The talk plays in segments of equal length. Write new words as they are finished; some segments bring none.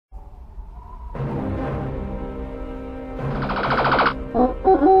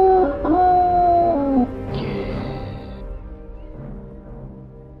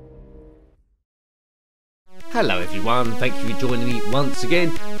everyone, thank you for joining me once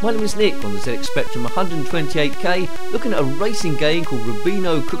again. My name is Nick on the ZX Spectrum 128K, looking at a racing game called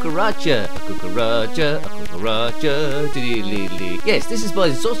Rubinho Cucaracha. A cucaracha, yes, this is by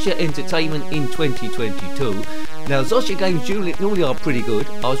Zosya Entertainment in 2022. Now, Zosya games normally are pretty good.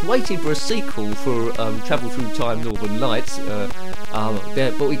 I was waiting for a sequel for Travel Through Time Northern Lights,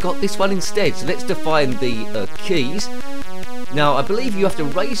 but we got this one instead. So let's define the keys. Now, I believe you have to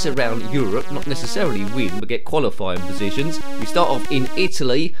race around Europe, not necessarily win, but get qualifying positions. We start off in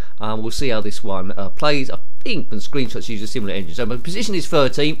Italy, and we'll see how this one plays. I think when screenshots use a similar engine. So my position is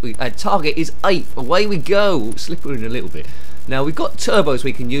 13th, our target is 8th. Away we go. We'll slip her in a little bit. Now, we've got turbos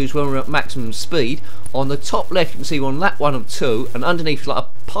we can use when we're at maximum speed. On the top left, you can see we're on lap 1 of 2, and underneath is like a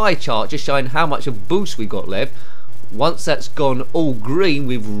pie chart just showing how much of boost we got left. Once that's gone all green,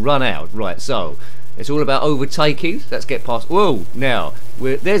 we've run out. Right, so it's all about overtaking. Let's get past. Whoa! Now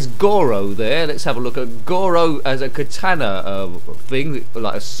there's Goro there. Let's have a look at Goro as a katana thing,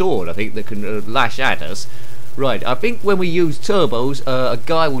 like a sword. I think that can lash at us. Right. I think when we use turbos, a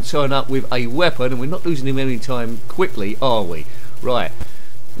guy will turn up with a weapon, and we're not losing him any time quickly, are we? Right.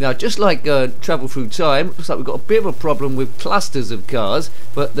 Now, just like Travel Through Time, looks like we've got a bit of a problem with clusters of cars,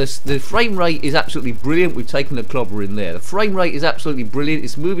 but the frame rate is absolutely brilliant. We've taken the clobber in there. The frame rate is absolutely brilliant.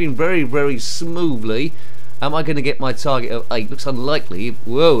 It's moving very, very smoothly. Am I going to get my target of 8? Looks unlikely.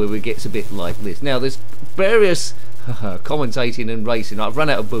 Whoa, if it gets a bit like this. Now, there's various commentating and racing. I've run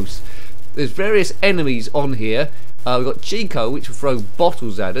out of boosts. There's various enemies on here. We've got Chico, which will throw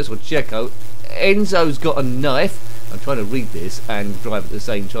bottles at us, or Checo. Enzo's got a knife. I'm trying to read this and drive at the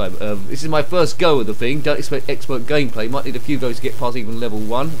same time. This is my first go of the thing. Don't expect expert gameplay. Might need a few goes to get past even level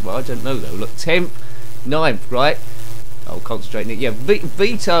 1. Well, I don't know though. Look, 10th, 9th, right? I'll concentrate on it. Yeah,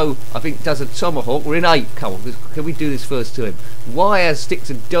 Vito, I think, does a tomahawk. We're in 8. Come on, can we do this first to him? Y has sticks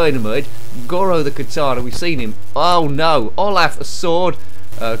of dynamite. Goro the katana, we've seen him. Oh no, Olaf a sword.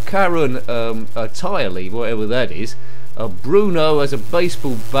 Karen a tire lever, whatever that is. Bruno as a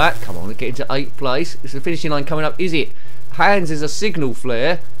baseball bat. Come on, get into 8th place. It's the finishing line coming up, is it? Hans is a signal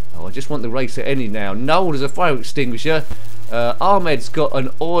flare. Oh, I just want the race to end now. Noel is a fire extinguisher. Ahmed's got an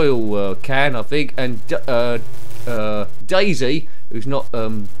oil can, I think. And Daisy, who's not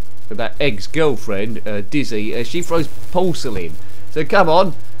that Egg's girlfriend, Dizzy, she throws porcelain. So come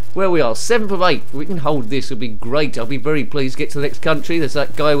on. Where we are, 7th of 8th. If we can hold this, it'll be great. I'll be very pleased to get to the next country. There's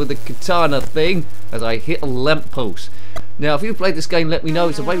that guy with the katana thing as I hit a lamppost. Now, if you've played this game, let me know.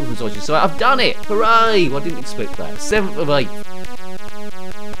 It's available from Zosya. So I've done it! Hooray! Well, I didn't expect that. 7th of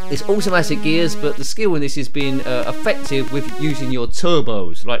 8th. It's automatic gears, but the skill in this has been effective with using your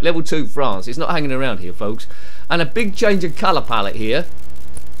turbos. Like level 2 France. It's not hanging around here, folks. And a big change of colour palette here.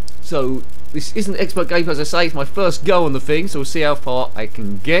 So this isn't expert game, as I say. It's my first go on the thing, so we'll see how far I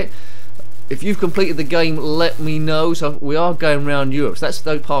can get. If you've completed the game, let me know. So we are going around Europe. So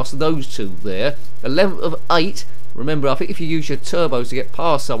that's past those two there. 11th of 8. Remember, I think if you use your turbos to get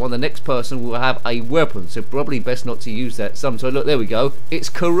past someone, the next person will have a weapon. So probably best not to use that. So look, there we go. It's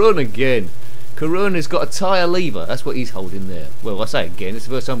Karun again. Karun has got a tyre lever. That's what he's holding there. Well, I say again, it's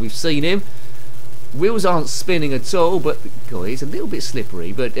the first time we've seen him. Wheels aren't spinning at all, but God, it's a little bit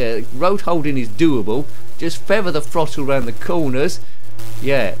slippery. But road holding is doable. Just feather the throttle around the corners.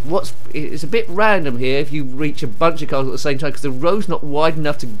 Yeah, it's a bit random here if you reach a bunch of cars at the same time, because the road's not wide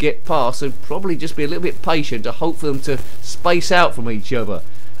enough to get past. So probably just be a little bit patient to hope for them to space out from each other.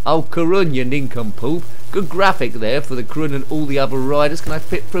 Oh, Karun, you nincompoop. Good graphic there for the Karun and all the other riders. Can I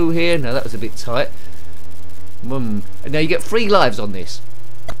fit through here? No, that was a bit tight. And now you get 3 lives on this.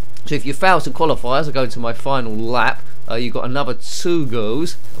 So if you fail to qualify, as I go into my final lap, you've got another 2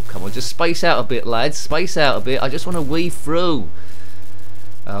 goes. Oh, come on, just space out a bit, lads. Space out a bit. I just want to weave through.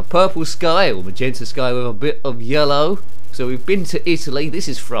 Purple sky, or magenta sky with a bit of yellow. So we've been to Italy. This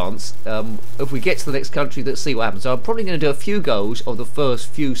is France. If we get to the next country, let's see what happens. So I'm probably going to do a few goes of the first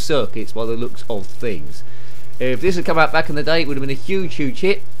few circuits by the looks of things. If this had come out back in the day, it would have been a huge, huge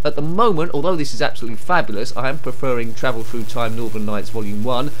hit. At the moment, although this is absolutely fabulous, I am preferring Travel Through Time Northern Lights Volume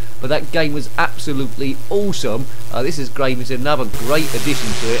 1, but that game was absolutely awesome. This game is another great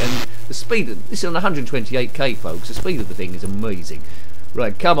addition to it, and the speed, this is on 128k, folks, the speed of the thing is amazing.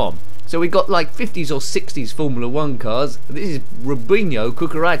 Right, come on. So we've got like 50s or 60s Formula 1 cars. This is Rubinho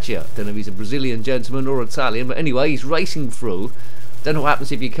Cucaracha. Don't know if he's a Brazilian gentleman or Italian, but anyway, he's racing through. Don't know what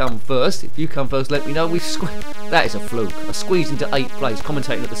happens if you come first. If you come first, let me know. That is a fluke. I squeezed into 8th place,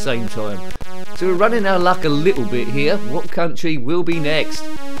 commentating at the same time. So we're running our luck a little bit here. What country will be next?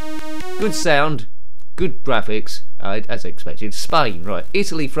 Good sound, good graphics, as expected. Spain, right.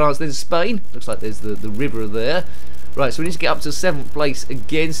 Italy, France, then Spain. Looks like there's the river there. Right, so we need to get up to 7th place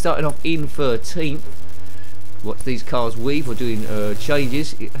again, starting off in 13th. Watch these cars weave or doing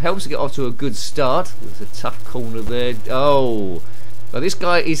changes. It helps to get off to a good start. There's a tough corner there. Oh, now this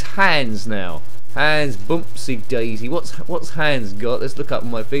guy is Hans now. Hans, bumpsy daisy. What's Hans got? Let's look up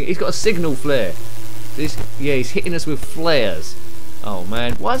on my thing. He's got a signal flare. Yeah, he's hitting us with flares. Oh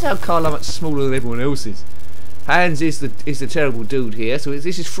man, why is our car much smaller than everyone else's? Hans is the terrible dude here. So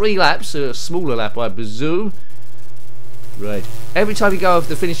this is 3 laps, a smaller lap, I presume. Right. Every time you go over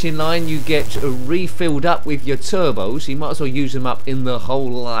the finishing line, you get refilled up with your turbos. So you might as well use them up in the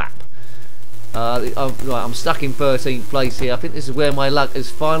whole lap. Right, I'm stuck in 13th place here. I think this is where my luck has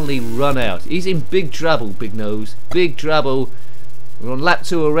finally run out. He's in big trouble, Big Nose. Big trouble. We're on lap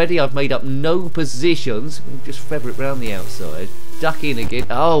 2 already. I've made up no positions. We'll just feather it round the outside. Duck in again.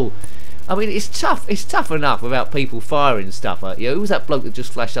 Oh, I mean, it's tough. It's tough enough without people firing stuff at you. Who was that bloke that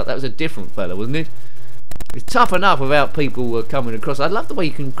just flashed up? That was a different fella, wasn't it? It's tough enough without people coming across. I love the way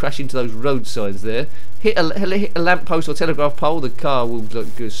you can crash into those road signs there. Hit a lamppost or telegraph pole, the car will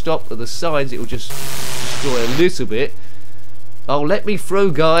stop. At the signs, it will just destroy a little bit. Oh, let me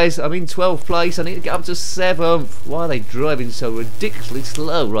through, guys. I'm in 12th place. I need to get up to 7th. Why are they driving so ridiculously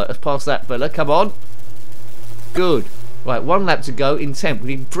slow? Right, let's pass that fella. Come on. Good. Right, 1 lap to go in 10th.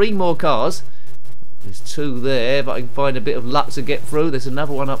 We need 3 more cars. There's 2 there, but I can find a bit of luck to get through. There's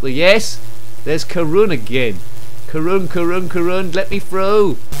another one up there. Yes! There's Karun again. Karun, let me through.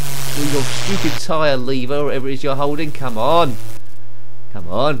 With your stupid tyre lever, whatever it is you're holding. Come on. Come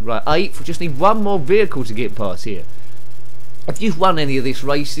on. Right, 8th. We just need 1 more vehicle to get past here. If you've won any of these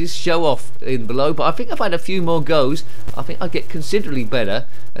races, show off in below. But I think if I had a few more goes, I think I'd get considerably better.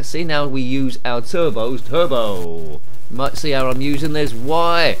 Let's see now we use our turbos. Turbo. You might see how I'm using. There's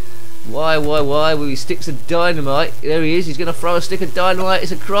Y. Why? Well, he sticks of dynamite. There he is. He's going to throw a stick of dynamite.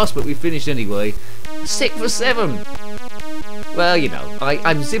 It's a cross, but we finished anyway. 6 for 7. Well, you know,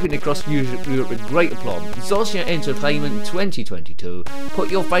 I'm zipping across Europe with great aplomb. Zosya Entertainment 2022.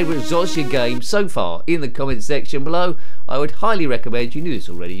 Put your favourite Zosya game so far in the comment section below. I would highly recommend, you knew this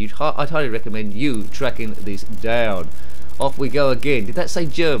already, I'd highly recommend you tracking this down. Off we go again. Did that say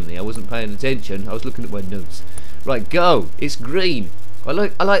Germany? I wasn't paying attention. I was looking at my notes. Right, go. It's green. I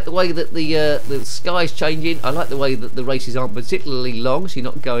like the way that the sky's changing. I like the way that the races aren't particularly long, so you're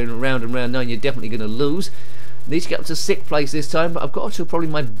not going round and round knowing you're definitely going to lose. Need to get up to 6th place this time, but I've got to probably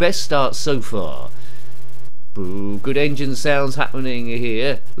my best start so far. Boo, good engine sounds happening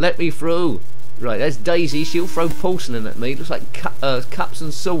here. Let me through. Right, there's Daisy. She'll throw porcelain at me. Looks like cups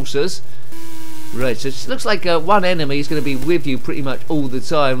and saucers. Right, so it looks like one enemy is going to be with you pretty much all the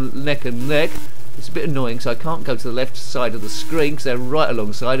time, neck and neck. It's a bit annoying, so I can't go to the left side of the screen because they're right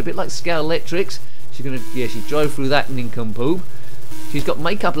alongside. A bit like Scout Electrics. She's gonna, yeah, she drove through that nincompoop. She's got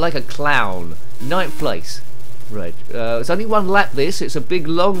makeup like a clown. 9th place. Right, it's only 1 lap this. It's a big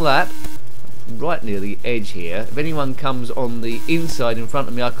long lap. Right near the edge here. If anyone comes on the inside in front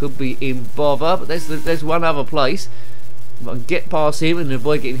of me, I could be in bother. But there's one other place. If I can get past him and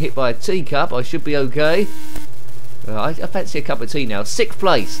avoid getting hit by a teacup, I should be okay. I fancy a cup of tea now. 6th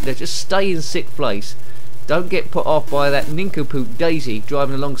place. Let's just stay in 6th place. Don't get put off by that nincompoop Daisy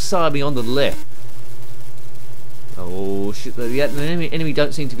driving alongside me on the left. Oh shit, the enemy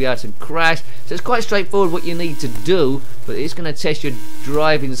don't seem to be able to crash. So it's quite straightforward what you need to do, but it's going to test your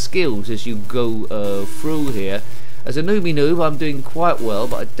driving skills as you go through here. As a newbie noob, I'm doing quite well,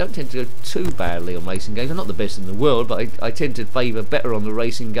 but I don't tend to go too badly on racing games. I'm not the best in the world, but I tend to favour better on the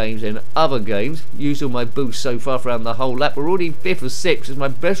racing games than other games. Used all my boosts so far around the whole lap. We're already 5th or 6th. It's my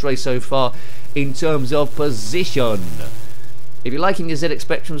best race so far in terms of position. If you're liking the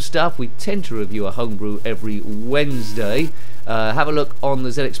zxspectrum stuff, we tend to review a homebrew every Wednesday. Have a look on the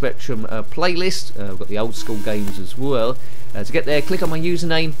zxspectrum playlist. We've got the old school games as well. To get there, click on my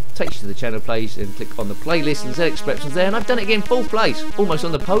username, takes you to the channel page, and click on the playlist, and zxspectrum's there. And I've done it again, 4th place, almost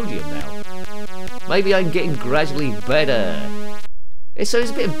on the podium now. Maybe I'm getting gradually better. So there's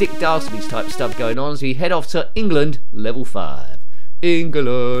a bit of Dick Dastardly type stuff going on as we head off to England, level 5.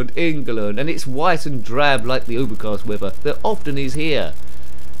 England, and it's white and drab like the overcast weather that often is here.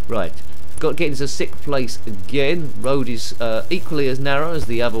 Right, got to get into 6th place again. Road is equally as narrow as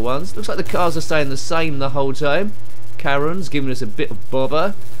the other ones. Looks like the cars are staying the same the whole time. Karen's giving us a bit of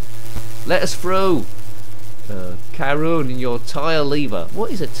bother. Let us through. Karen and your tyre lever. What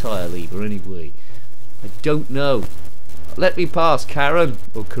is a tyre lever anyway? I don't know. Let me pass, Karen,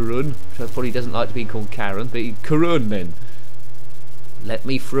 or Karun. Probably doesn't like to be called Karen, but Karun then. Let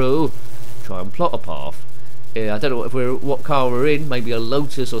me through. Try and plot a path. I don't know what car we're in. Maybe a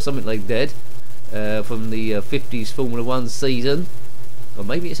Lotus or something like that from the 50s Formula 1 season. Or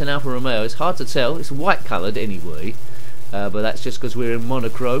maybe it's an Alfa Romeo. It's hard to tell. It's white coloured anyway. But that's just because we're in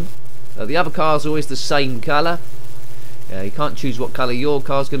monochrome. The other car's always the same colour. You can't choose what colour your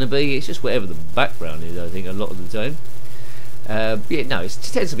car's going to be. It's just whatever the background is, I think, a lot of the time. Yeah, no, it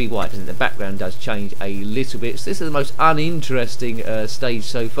tends to be white, doesn't it? The background does change a little bit. So this is the most uninteresting stage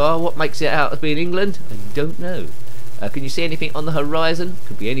so far. What makes it out as being England? I don't know. Can you see anything on the horizon?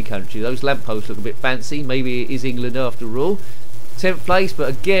 Could be any country. Those lampposts look a bit fancy. Maybe it is England after all. 10th place, but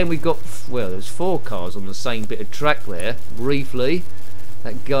again we've got, well, there's 4 cars on the same bit of track there. Briefly,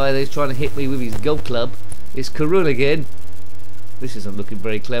 that guy there's trying to hit me with his golf club. It's Karun again. This isn't looking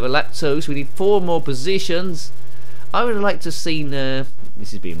very clever. Lap 2, so we need 4 more positions. I would have liked to have seen, this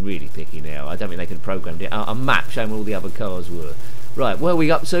is being really picky now. I don't think they could have programmed it. A map showing where all the other cars were. Right, where are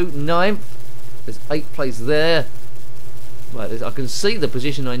we up to? 9th. There's 8th place there. Right, I can see the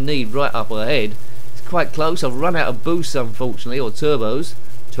position I need right up ahead. It's quite close. I've run out of boosts, unfortunately, or turbos.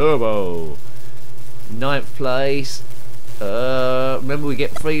 Turbo. 9th place. Remember we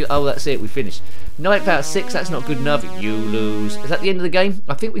get 3. Oh, that's it. We finished. 9th out of 6. That's not good enough. You lose. Is that the end of the game?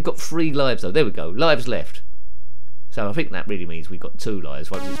 I think we've got 3 lives though. There we go. Lives left. So I think that really means we've got 2 lives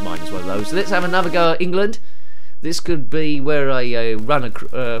once it's minus one of those. So let's have another go at England. This could be where I run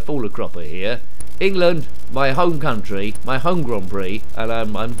a fall a cropper here. England, my home country, my home Grand Prix, and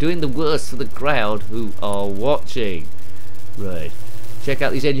I'm doing the worst for the crowd who are watching. Right, check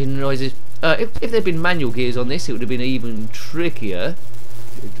out these engine noises. If there'd been manual gears on this, it would have been even trickier.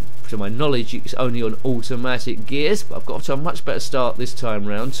 To my knowledge, it's only on automatic gears, but I've got to a much better start this time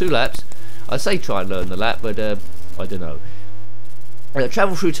round. 2 laps. I say try and learn the lap, but I don't know.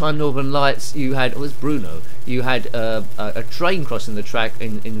 Travel through time Northern Lights, you had, oh, it's Bruno, you had a train crossing the track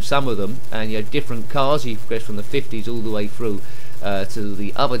in some of them, and you had different cars. You progressed from the 50s all the way through to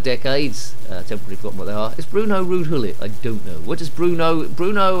the other decades. Temporarily forgotten what they are. Is Bruno Rude Hullet? I don't know. What does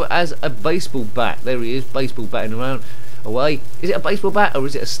Bruno has a baseball bat. There he is, baseball batting around away. Is it a baseball bat or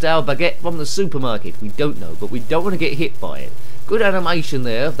is it a stale baguette from the supermarket? We don't know, but we don't want to get hit by it. Good animation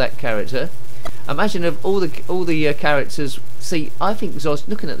there of that character. Imagine of all the characters. See, I think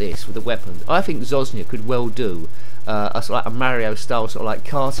looking at this with the weapons, I think Zosya could well do a sort of like a Mario style sort of like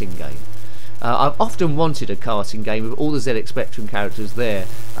karting game. I've often wanted a karting game with all the zxspectrum characters there.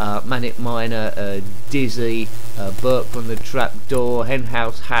 Manic Miner, Dizzy, Burke from the Trapdoor,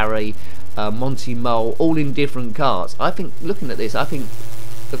 Henhouse Harry, Monty Mole, all in different karts. I think looking at this, I think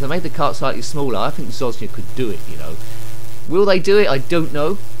if they made the kart slightly smaller, I think Zosya could do it, you know. Will they do it? I don't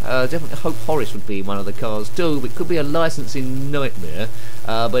know. Definitely hope Horace would be in one of the cars too. It could be a licensing nightmare,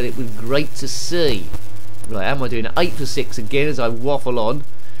 but it would be great to see. Right, how am I doing? 8 for 6 again as I waffle on.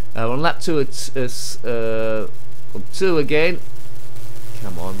 On lap 2, 2 again.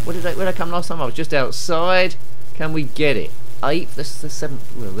 Come on. Where did I come last time? I was just outside. Can we get it? 8th. That's the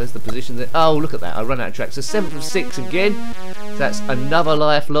 7th. Well, there's the position there. Oh, look at that. I run out of track. So 7 for 6 again. So that's another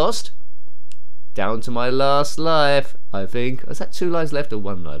life lost. Down to my last life, I think. Is that 2 lives left or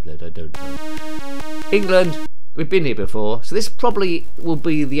 1 life left? I don't know. England, we've been here before, so this probably will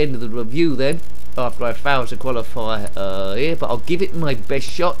be the end of the review then, after I fail to qualify here, but I'll give it my best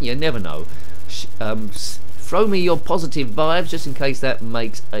shot. You never know. Throw me your positive vibes just in case that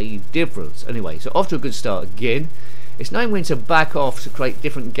makes a difference. Anyway, so off to a good start again. It's knowing when to back off to create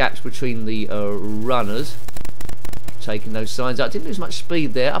different gaps between the runners. Taking those signs out. Didn't lose much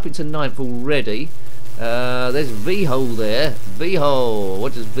speed there. Up into 9th already. There's Viho there. Viho.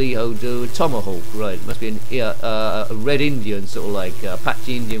 What does Viho do? Tomahawk. Right. Must be a red Indian, sort of like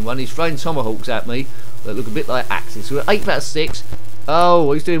Apache Indian one. He's throwing tomahawks at me that look a bit like axes. So we're 8 out of 6.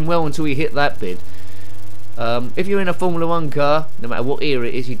 Oh, he's doing well until he hit that bit. If you're in a Formula 1 car, no matter what era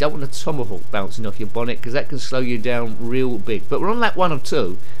it is, you don't want a tomahawk bouncing off your bonnet because that can slow you down real big. But we're on lap 1 of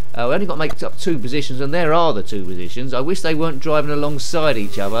 2. We only got to make up 2 positions, and there are the 2 positions. I wish they weren't driving alongside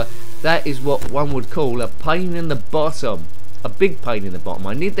each other. That is what one would call a pain in the bottom. A big pain in the bottom.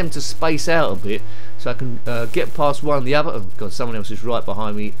 I need them to space out a bit so I can get past one the other. Oh god, someone else is right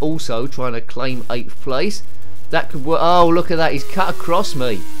behind me also trying to claim 8th place. That could work. Oh, look at that. He's cut across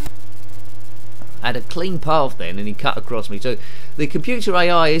me. I had a clean path then and he cut across me. So the computer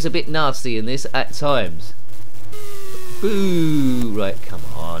AI is a bit nasty in this at times. Boo! Right, come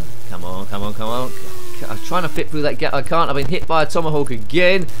on. Come on, come on, come on. I'm trying to fit through that gap. I can't. I've been hit by a tomahawk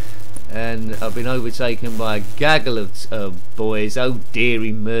again. And I've been overtaken by a gaggle of boys. Oh,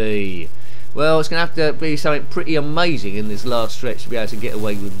 dearie me. Well, it's going to have to be something pretty amazing in this last stretch to be able to get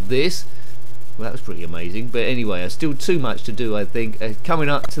away with this. Well, that was pretty amazing. But anyway, there's still too much to do, I think. Coming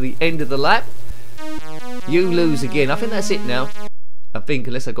up to the end of the lap. You lose again. I think that's it now. I think,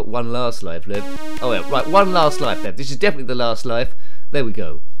 unless I've got 1 last life left. Oh, yeah, right, 1 last life left. This is definitely the last life. There we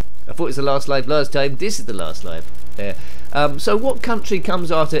go. I thought it was the last life last time. This is the last life. So what country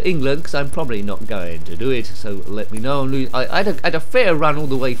comes after England? Because I'm probably not going to do it, so let me know. I had a fair run all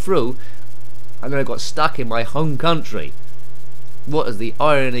the way through, and then I got stuck in my home country. What is the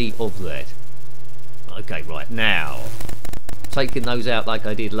irony of that? Okay, right, now taking those out like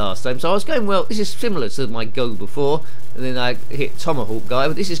I did last time. So I was going, well, this is similar to my go before, and then I hit Tomahawk guy,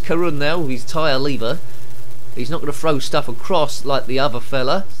 but this is Karun now with his tyre lever. He's not going to throw stuff across like the other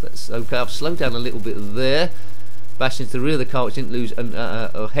fella. So that's okay. I've slowed down a little bit there. Bashed into the rear of the car, which didn't lose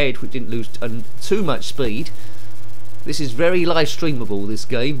a head, which didn't lose too much speed. This is very live streamable, this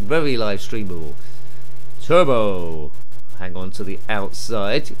game. Very live streamable. Turbo. Hang on to the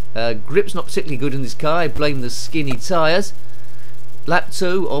outside. Grip's not particularly good in this car. I blame the skinny tyres. Lap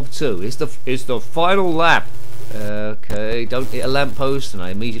 2 of 2. It's the final lap. Okay, don't hit a lamppost, and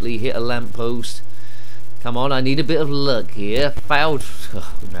I immediately hit a lamppost. Come on, I need a bit of luck here. Failed.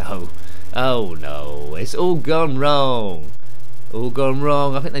 Oh no. Oh no. It's all gone wrong. All gone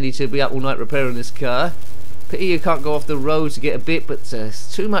wrong. I think they need to be up all night repairing this car. Pity you can't go off the road to get a bit, but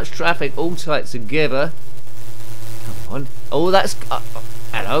there's too much traffic all tight together. Come on. Oh, that's...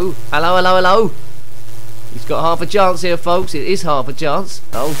 hello. Hello, hello, hello. He's got half a chance here, folks. It is half a chance.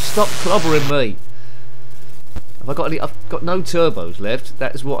 Oh, stop clobbering me. Have I got any? I've got no turbos left.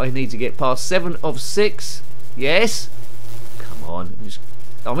 That is what I need to get past 7 of 6. Yes. Come on.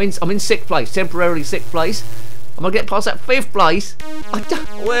 I'm in 6th place. Temporarily 6th place. I'm gonna get past that 5th place.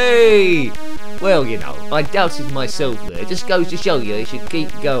 Wait. Well, you know, I doubted myself there. It just goes to show you should keep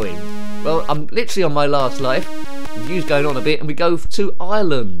going. Well, I'm literally on my last life. The view's going on a bit, and we go to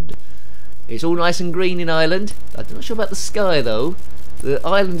Ireland. It's all nice and green in Ireland. I'm not sure about the sky though. The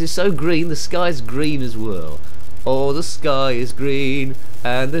island is so green, the sky's green as well. Oh, the sky is green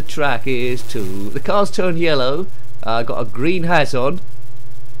and the track is too. The car's turned yellow. I got a green hat on.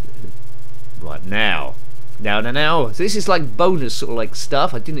 Right now. Now. So this is like bonus sort of like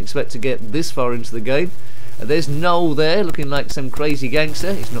stuff. I didn't expect to get this far into the game. There's Noel there looking like some crazy gangster.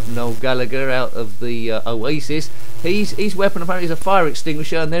 It's not Noel Gallagher out of the Oasis. His weapon apparently is a fire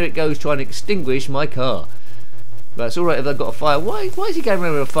extinguisher, and there it goes trying to extinguish my car. But it's alright if I've got a fire. Why is he going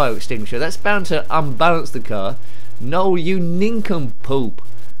around with a fire extinguisher? That's bound to unbalance the car. Noel, you nincompoop.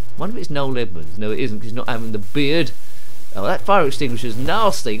 Wonder if it's Noel Edmonds. No, it isn't, because he's not having the beard. Oh, that fire extinguisher's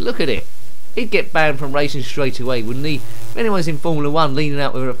nasty. Look at it. He'd get banned from racing straight away, wouldn't he? If anyone's in Formula 1 leaning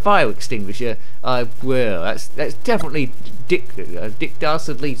out with a fire extinguisher, well, that's definitely Dick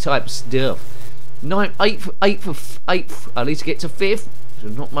Dastardly type stuff. 8th. I need to get to 5th.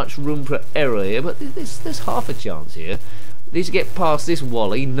 There's not much room for error here, but there's half a chance here. I need to get past this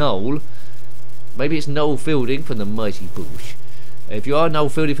Wally, Noel. Maybe it's Noel Fielding from the Mighty Boosh. If you are Noel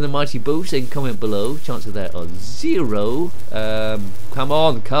Fielding from the Mighty Boosh, then comment below. Chances of that are 0. Come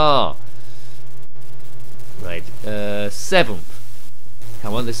on, car. Right, 7th.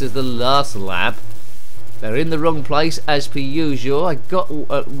 Come on, this is the last lap. They're in the wrong place as per usual. I got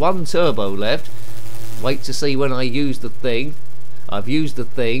 1 turbo left. Wait to see when I use the thing. I've used the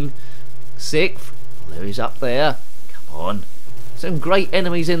thing. 6th. There he's up there. Come on. Some great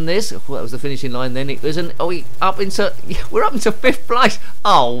enemies in this. Oh, that was the finishing line then. It wasn't. Oh, we're up into 5th place.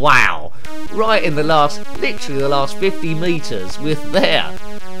 Oh, wow. Right in the literally the last 50 metres with there.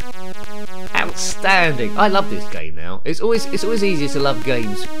 Outstanding. I love this game now. It's always easier to love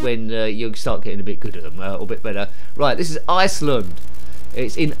games when you start getting a bit good at them, or a bit better. Right, this is Iceland.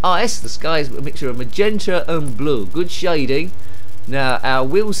 It's in ice. The sky is a mixture of magenta and blue. Good shading. Now, our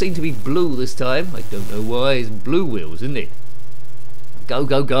wheels seem to be blue this time. I don't know why. It's blue wheels, isn't it? Go,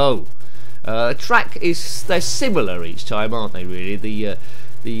 go, go. Track is... They're similar each time, aren't they, really?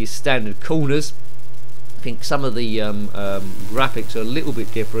 The standard corners. I think some of the graphics are a little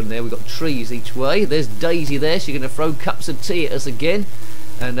bit different there. We've got trees each way. There's Daisy there. She's going to throw cups of tea at us again.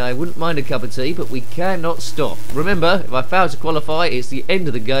 And I wouldn't mind a cup of tea, but we cannot stop. Remember, if I fail to qualify, it's the end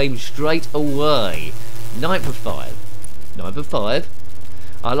of the game straight away. 9th of 5. 9th of 5.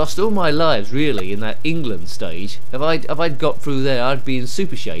 I lost all my lives, really, in that England stage. If I'd got through there, I'd be in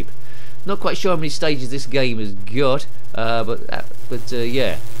super shape. Not quite sure how many stages this game has got, but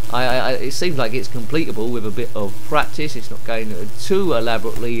yeah, it seems like it's completable with a bit of practice. It's not going too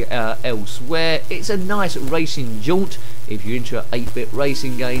elaborately elsewhere. It's a nice racing jaunt. If you're into 8-bit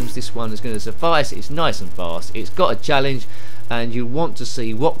racing games, this one is going to suffice. It's nice and fast. It's got a challenge, and you want to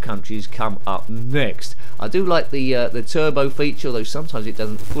see what countries come up next. I do like the turbo feature, although sometimes it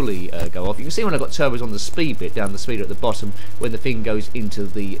doesn't fully go off. You can see when I've got turbos on the speed bit, down the speeder at the bottom, when the thing goes into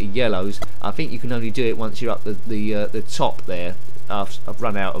the yellows. I think you can only do it once you're up the top there. I've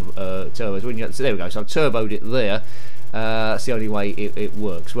run out of turbos. So there we go. So I've turboed it there. That's the only way it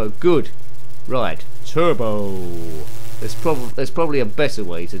works. Well, good. Right, turbo. There's probably a better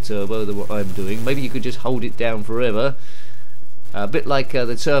way to turbo than what I'm doing. Maybe you could just hold it down forever. A bit like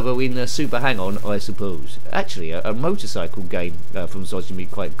the turbo in Super Hang-On, I suppose. Actually, a motorcycle game from Zosya would be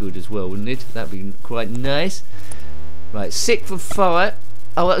quite good as well, wouldn't it? That'd be quite nice. Right, sick for fire.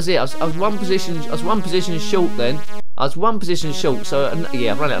 Oh, that was it. I was one position short then. I was one position short, so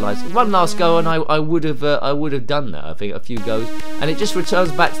yeah, I've run out of lights. One last go, and I would have done that. I think a few goes, and it just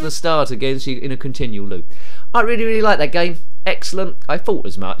returns back to the start again, so you're in a continual loop. I really like that game. Excellent. I thought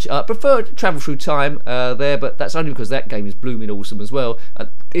as much. I prefer Travel Through Time there, but that's only because that game is blooming awesome as well.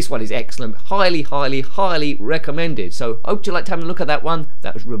 This one is excellent. Highly recommended. So hope you liked having a look at that one.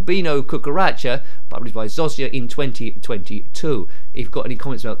 That was Rubinho Cucaracha, published by Zosya in 2022. If you've got any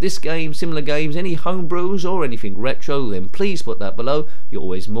comments about this game, similar games, any homebrews or anything retro, then please put that below. You're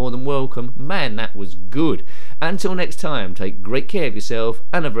always more than welcome. Man, that was good. Until next time, take great care of yourself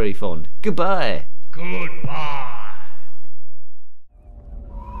and are very fond. Goodbye. Goodbye.